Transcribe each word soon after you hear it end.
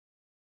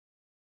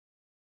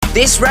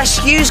This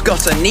rescue's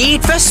got a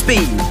need for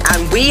speed,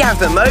 and we have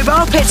the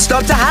mobile pit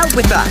stop to help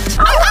with that.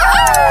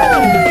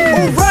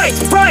 All right.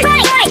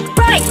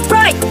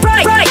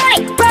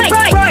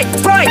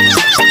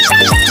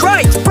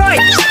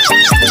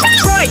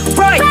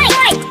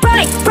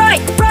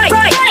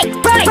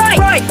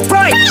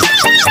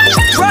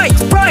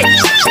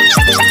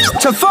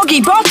 To Foggy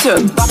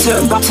Bottom.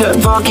 Butter, butter,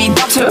 foggy,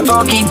 butter,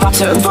 foggy,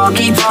 butter,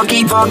 foggy,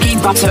 foggy, foggy,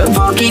 butter,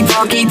 foggy,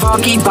 foggy,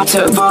 foggy,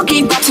 butter,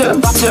 foggy, butter,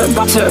 butter,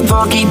 butter,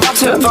 foggy,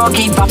 butter,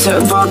 foggy, butter,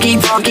 foggy,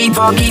 foggy,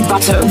 foggy,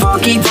 butter,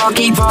 foggy,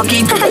 foggy,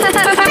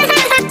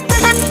 foggy.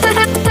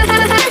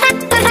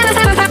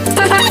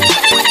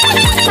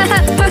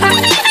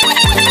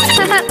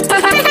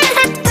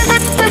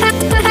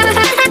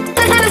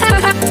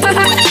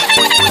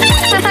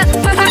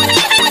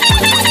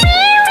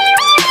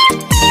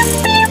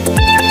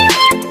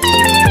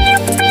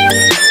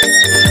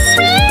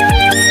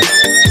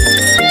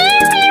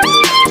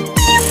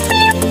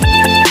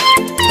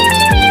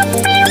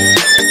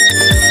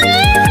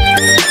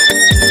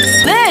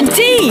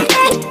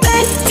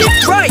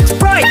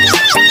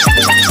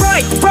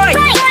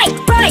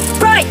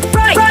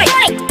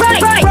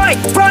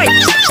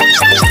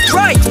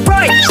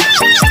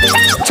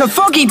 To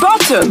Foggy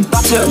Bottom.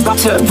 Butter,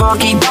 butter,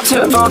 foggy,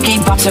 butter, foggy,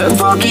 butter,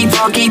 foggy,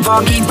 foggy,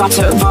 foggy,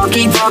 butter,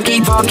 foggy, foggy,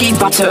 foggy,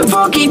 butter,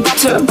 foggy,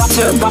 butter,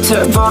 butter,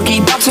 butter, foggy,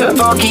 butter,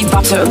 foggy,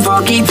 butter,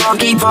 foggy,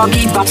 foggy,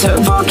 foggy, butter,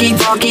 foggy,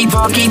 foggy,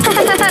 foggy.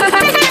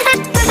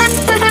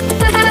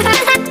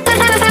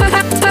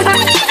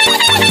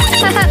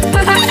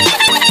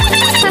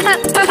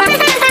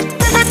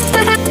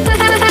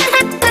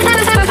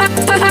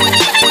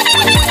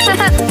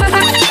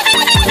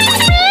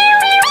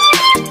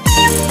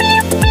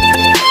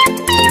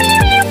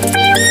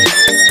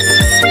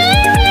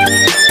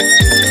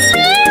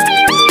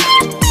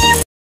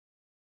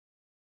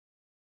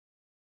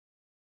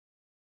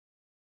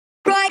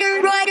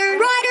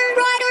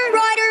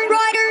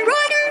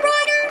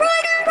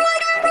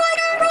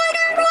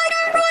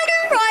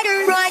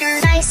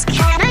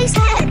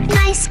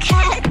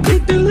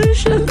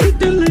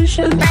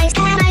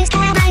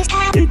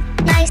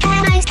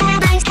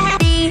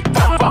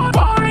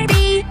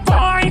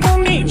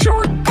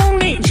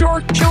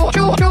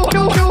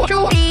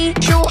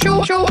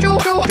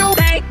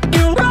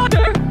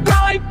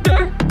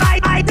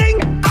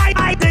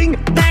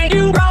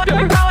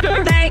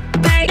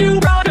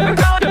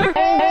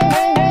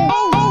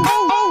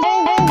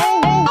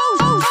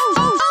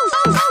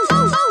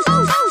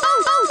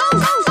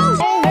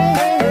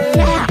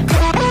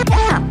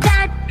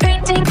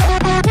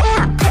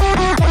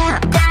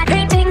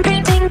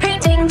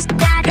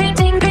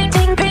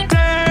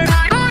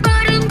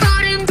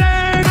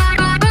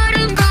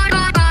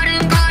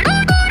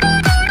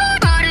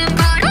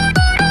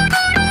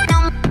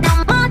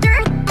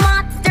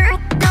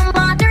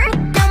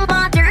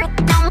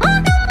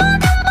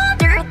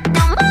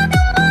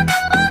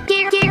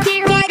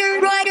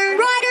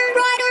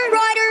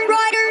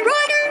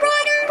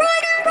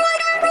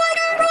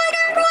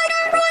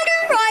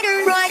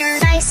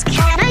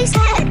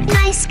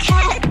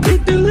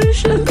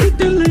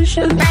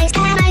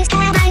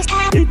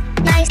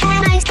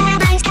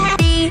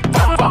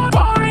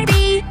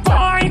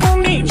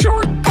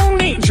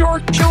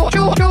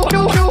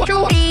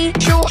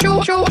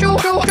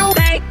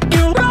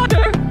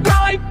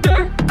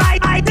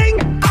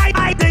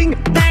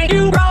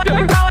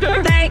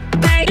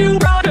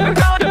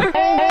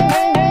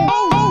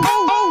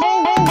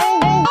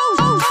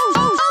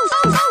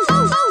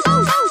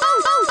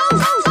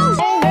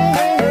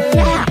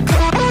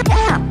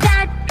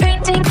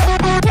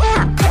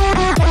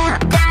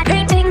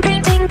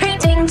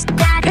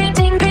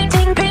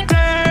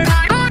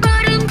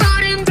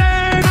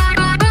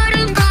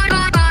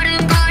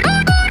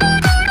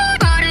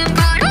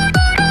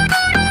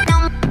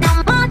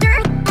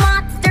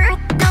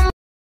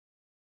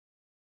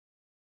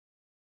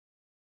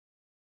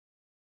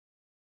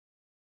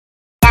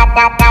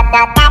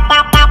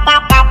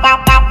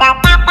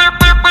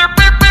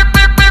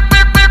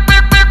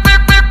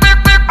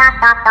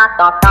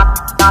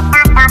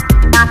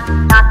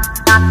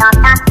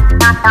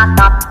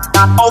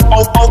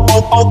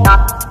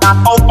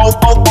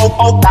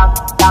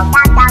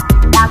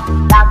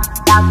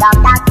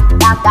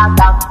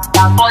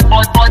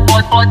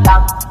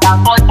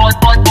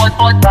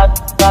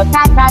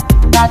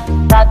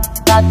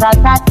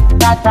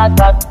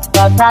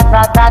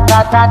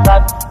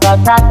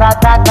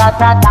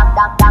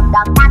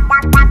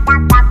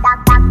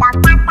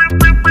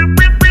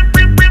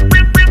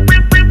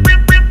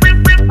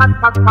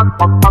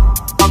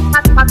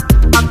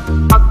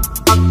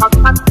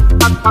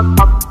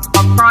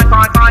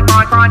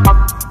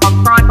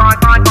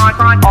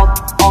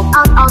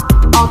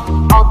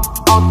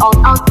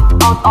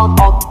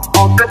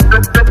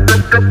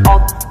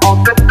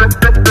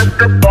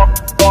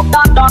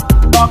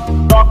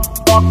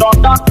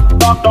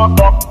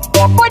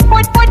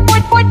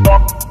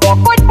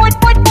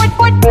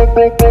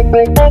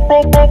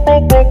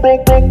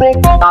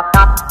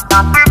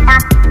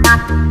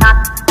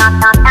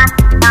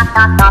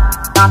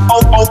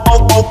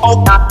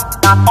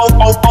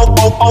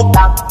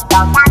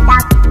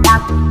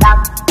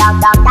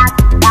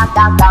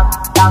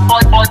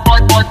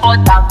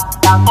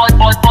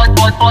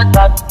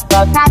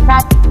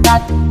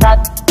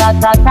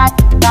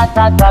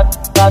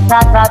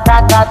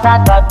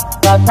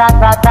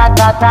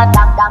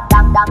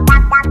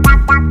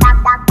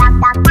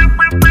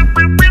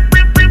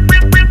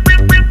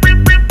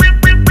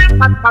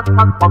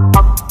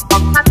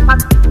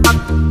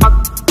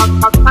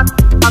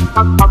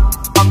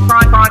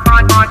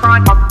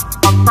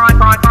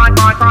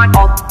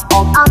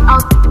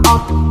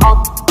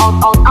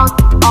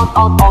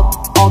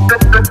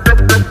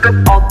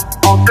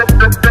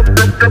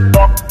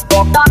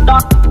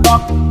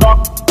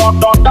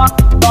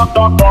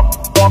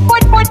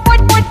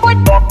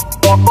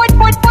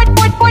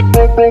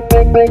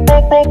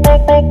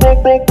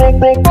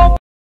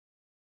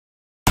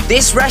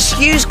 This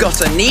rescue's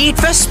got a need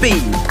for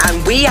speed,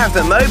 and we have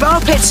the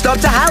mobile pit stop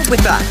to help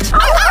with that.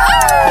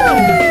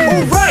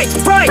 All right.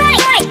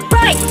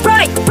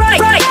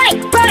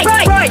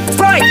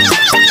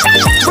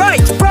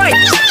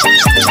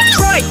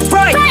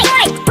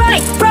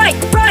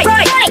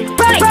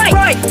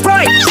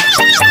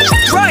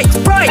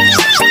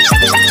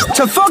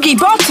 To Foggy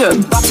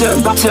Bottom. Butter,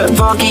 butter,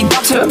 foggy,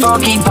 butter,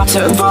 foggy,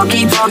 butter,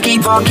 foggy, foggy,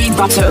 foggy,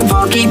 butter,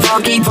 foggy,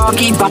 foggy,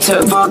 foggy,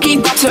 butter, foggy,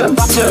 butter,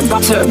 butter,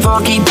 butter,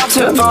 foggy,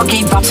 butter,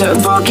 foggy, butter,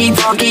 foggy,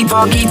 foggy,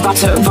 foggy,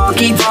 butter,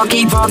 foggy,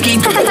 foggy, foggy.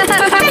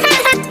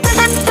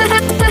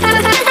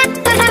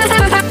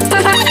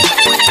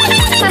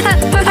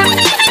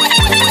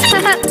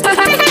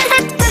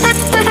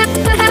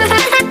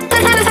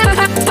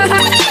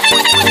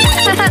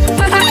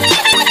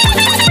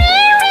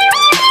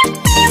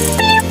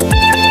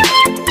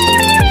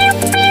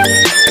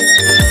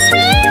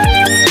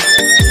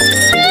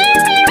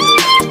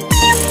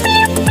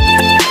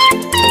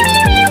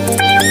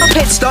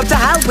 Stop to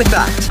help with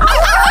that. All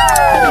right.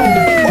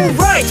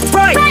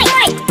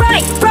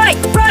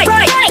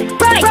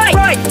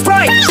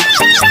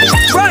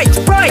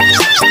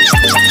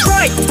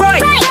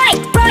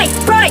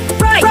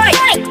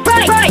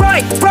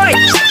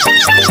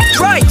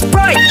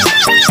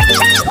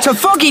 To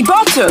Foggy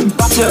Bottom.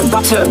 Butter,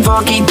 butter,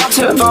 foggy,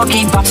 butter,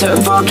 foggy, butter,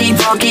 foggy,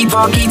 foggy,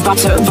 foggy,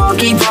 butter,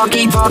 foggy,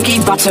 foggy, foggy,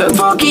 butter,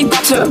 foggy,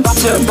 butter,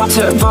 butter,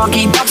 butter,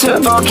 foggy,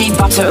 butter, foggy,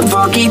 butter,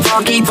 foggy,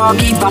 foggy,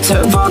 foggy,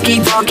 butter, foggy,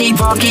 foggy,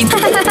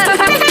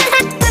 foggy.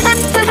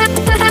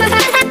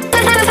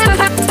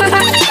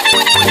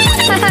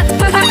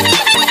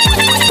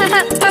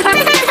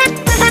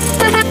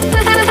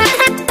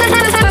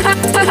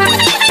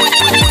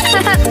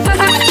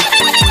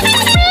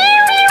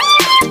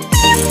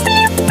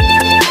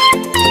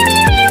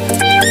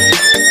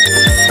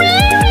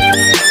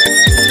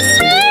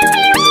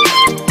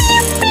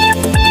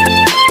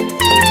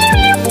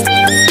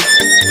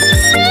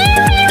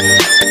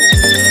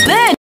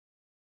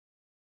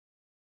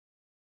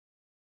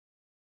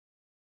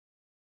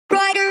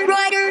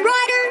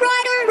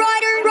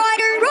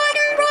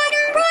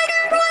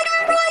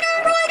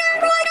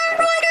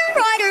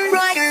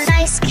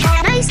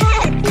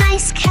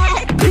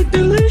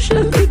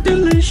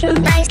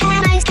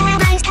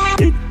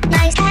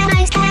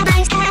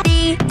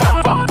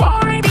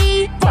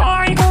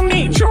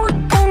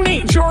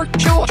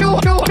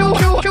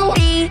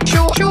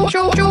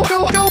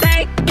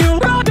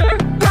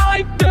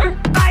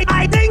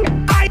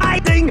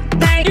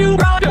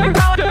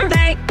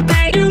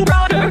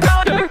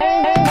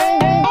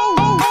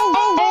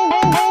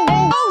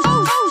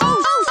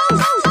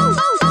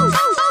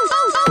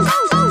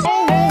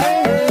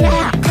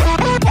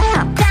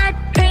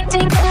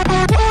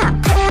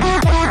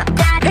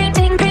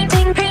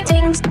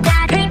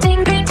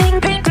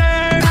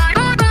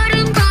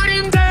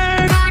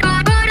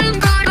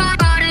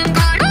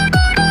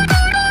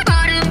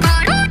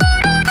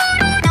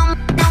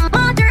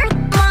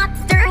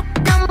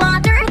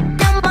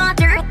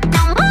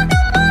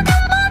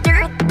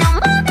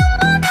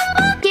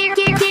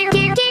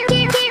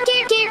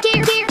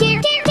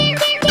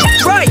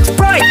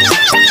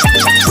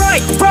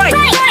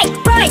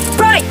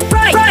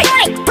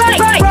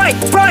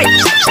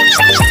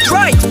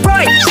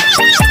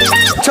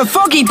 To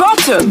Foggy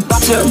Bottom.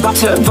 Butter,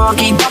 butter,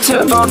 foggy,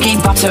 butter, foggy,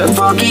 butter,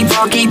 foggy,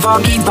 foggy,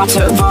 foggy,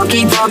 butter,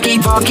 foggy, foggy,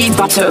 foggy,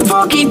 butter,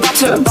 foggy,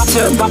 butter,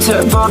 butter,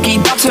 butter, foggy,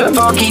 butter,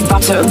 foggy,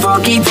 butter,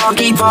 foggy,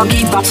 foggy,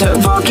 foggy,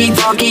 butter, foggy,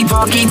 foggy,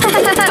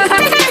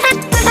 foggy.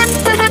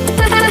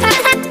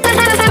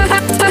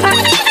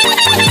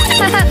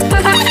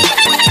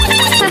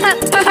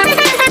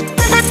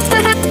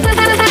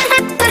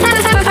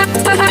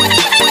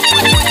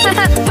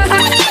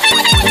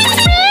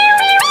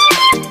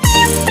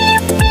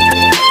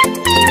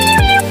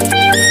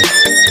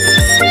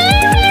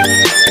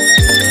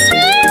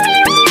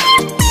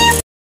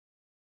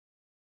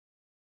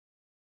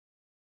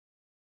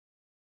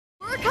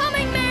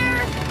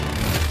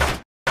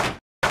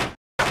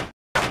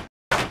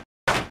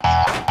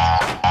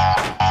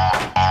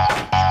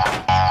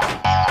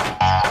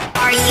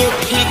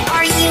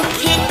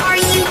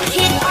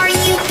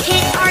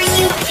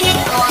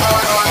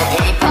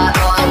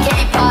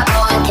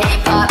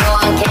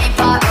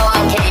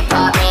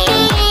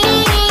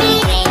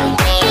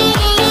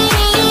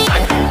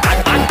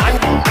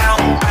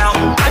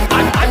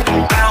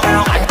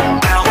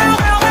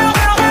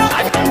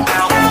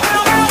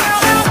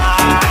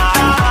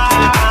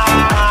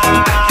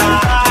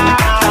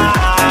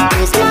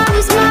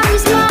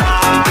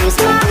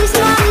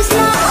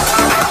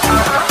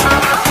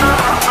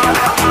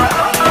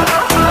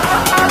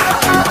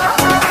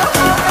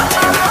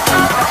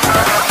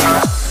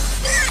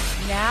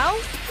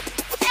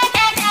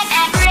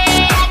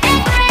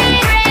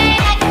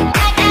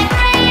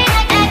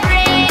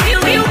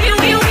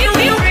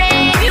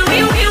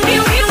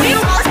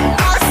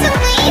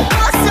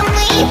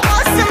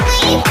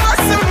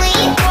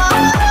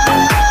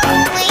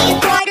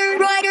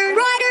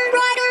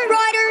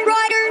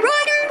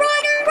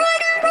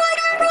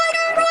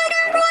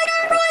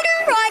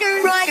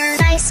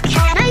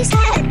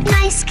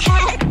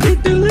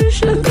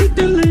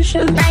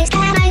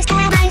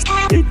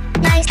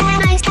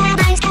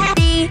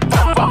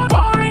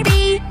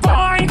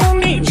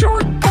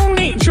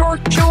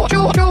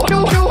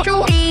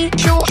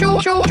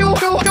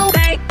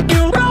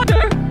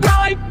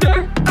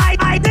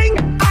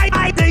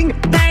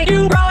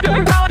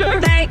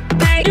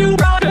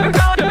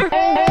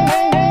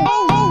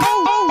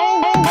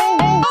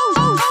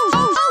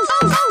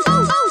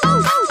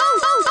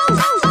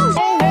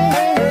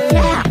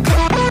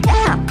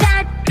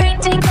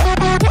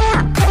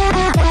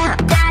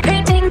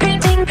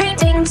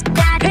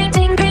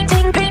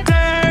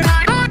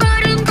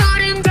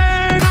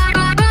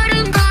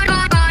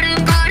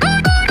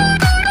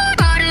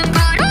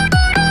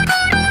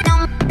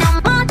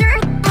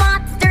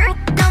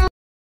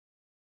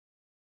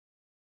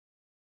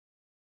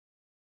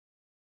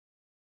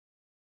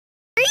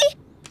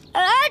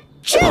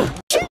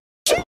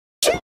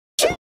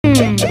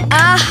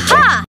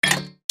 Aha!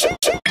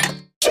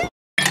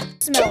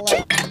 Smell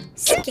like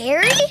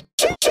scary?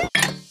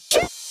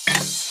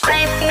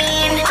 I'm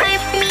mean,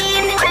 I'm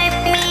mean, I'm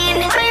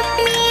mean, I'm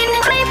mean,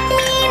 I'm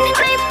mean,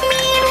 I'm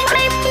mean,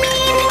 I'm mean, I'm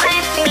mean.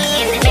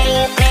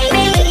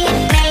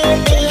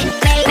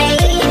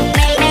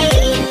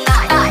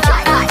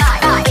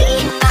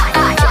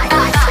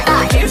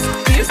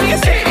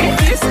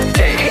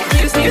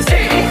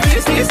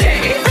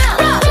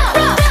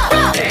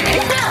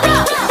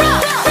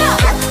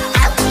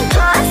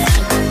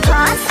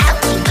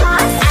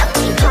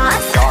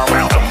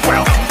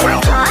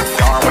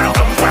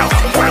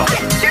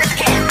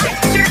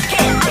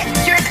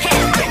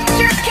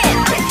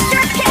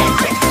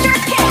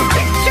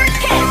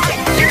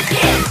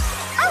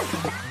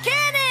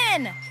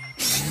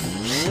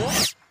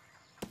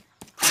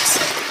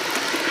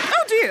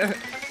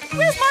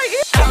 Where's my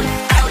ear?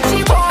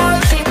 Ouchie ball,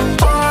 ouchie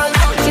ball,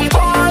 ouchie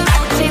ball,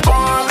 ouchie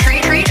ball.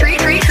 Treat, treat, treat,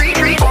 treat, treat,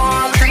 treat,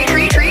 ball. Treat,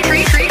 treat, treat,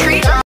 treat, treat,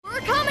 treat.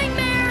 We're coming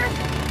there.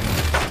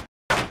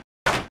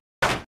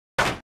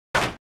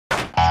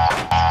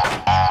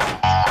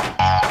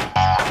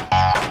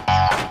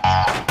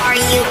 Are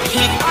you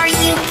kid? Are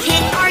you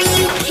kid? Are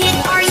you kid?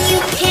 Are you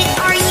kid?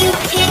 Are you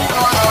kid?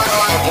 K-pop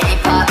on,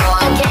 K-pop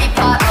on,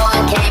 K-pop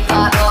on,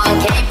 K-pop on,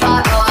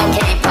 K-pop.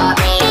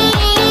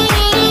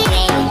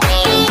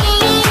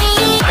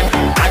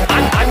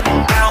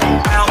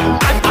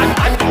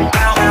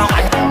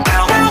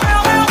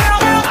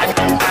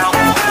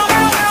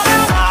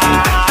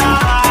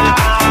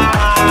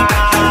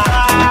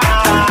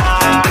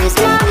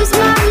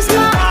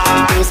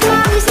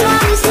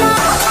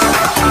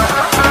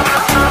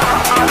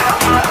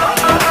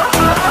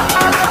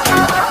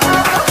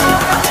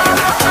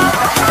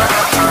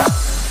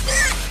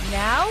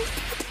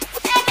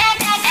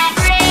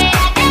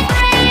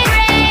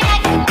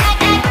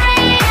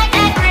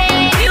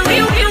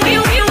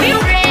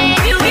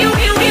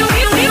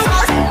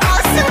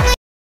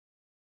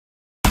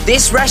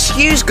 This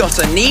rescue's got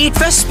a need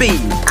for speed,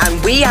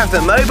 and we have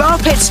the mobile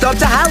pit stop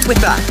to help with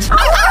that. All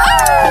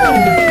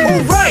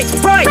right,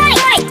 right,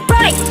 right,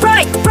 right,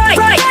 right, right, right,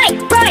 right,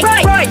 right,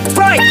 right, right,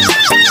 right, right,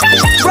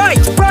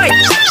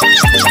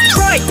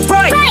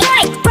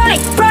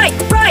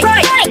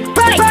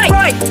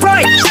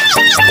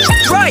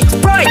 right,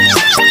 right.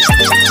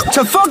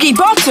 To Foggy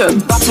Bottom,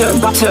 butter,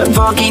 butter,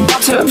 Foggy,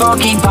 butter,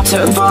 Foggy,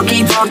 butter,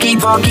 Foggy, Foggy,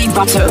 Foggy,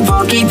 butter,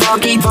 Foggy,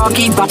 Foggy,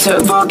 Foggy,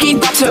 butter, Foggy,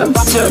 butter,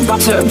 butter,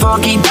 butter,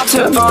 Foggy,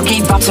 butter,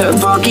 Foggy, butter,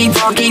 Foggy,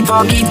 Foggy,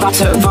 Foggy,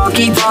 butter,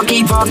 Foggy,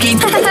 Foggy, Foggy.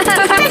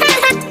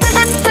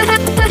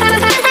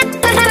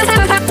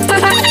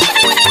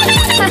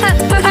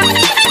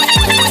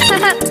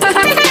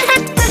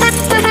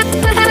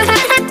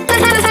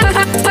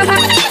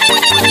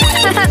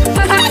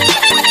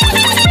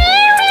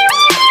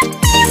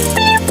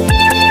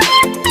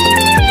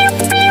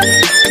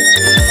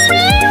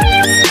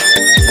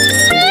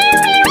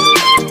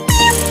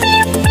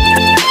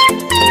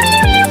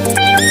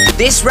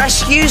 This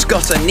rescue's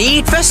got a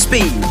need for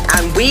speed,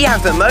 and we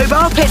have the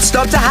mobile pit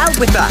stop to help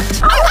with that.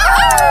 All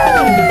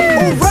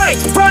right,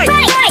 right,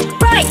 right,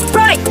 right,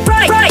 right,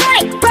 right, right, right,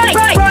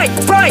 right, right,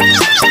 right, right,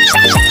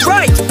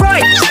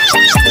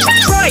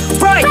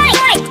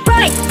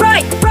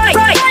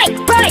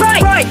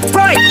 right, right,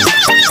 right,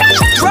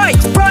 right,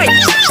 right.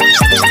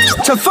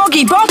 To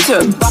Foggy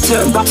Bottom,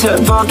 butter, butter,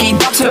 Foggy,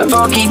 butter,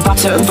 Foggy,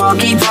 butter,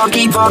 Foggy,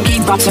 Foggy, Foggy,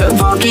 butter,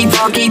 Foggy,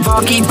 Foggy,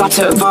 Foggy,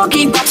 butter,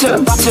 Foggy, butter,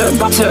 butter,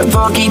 butter,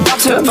 Foggy,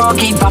 butter,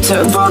 Foggy,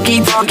 butter,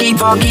 Foggy, Foggy,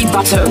 Foggy,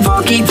 butter,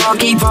 Foggy,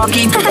 Foggy,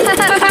 Foggy.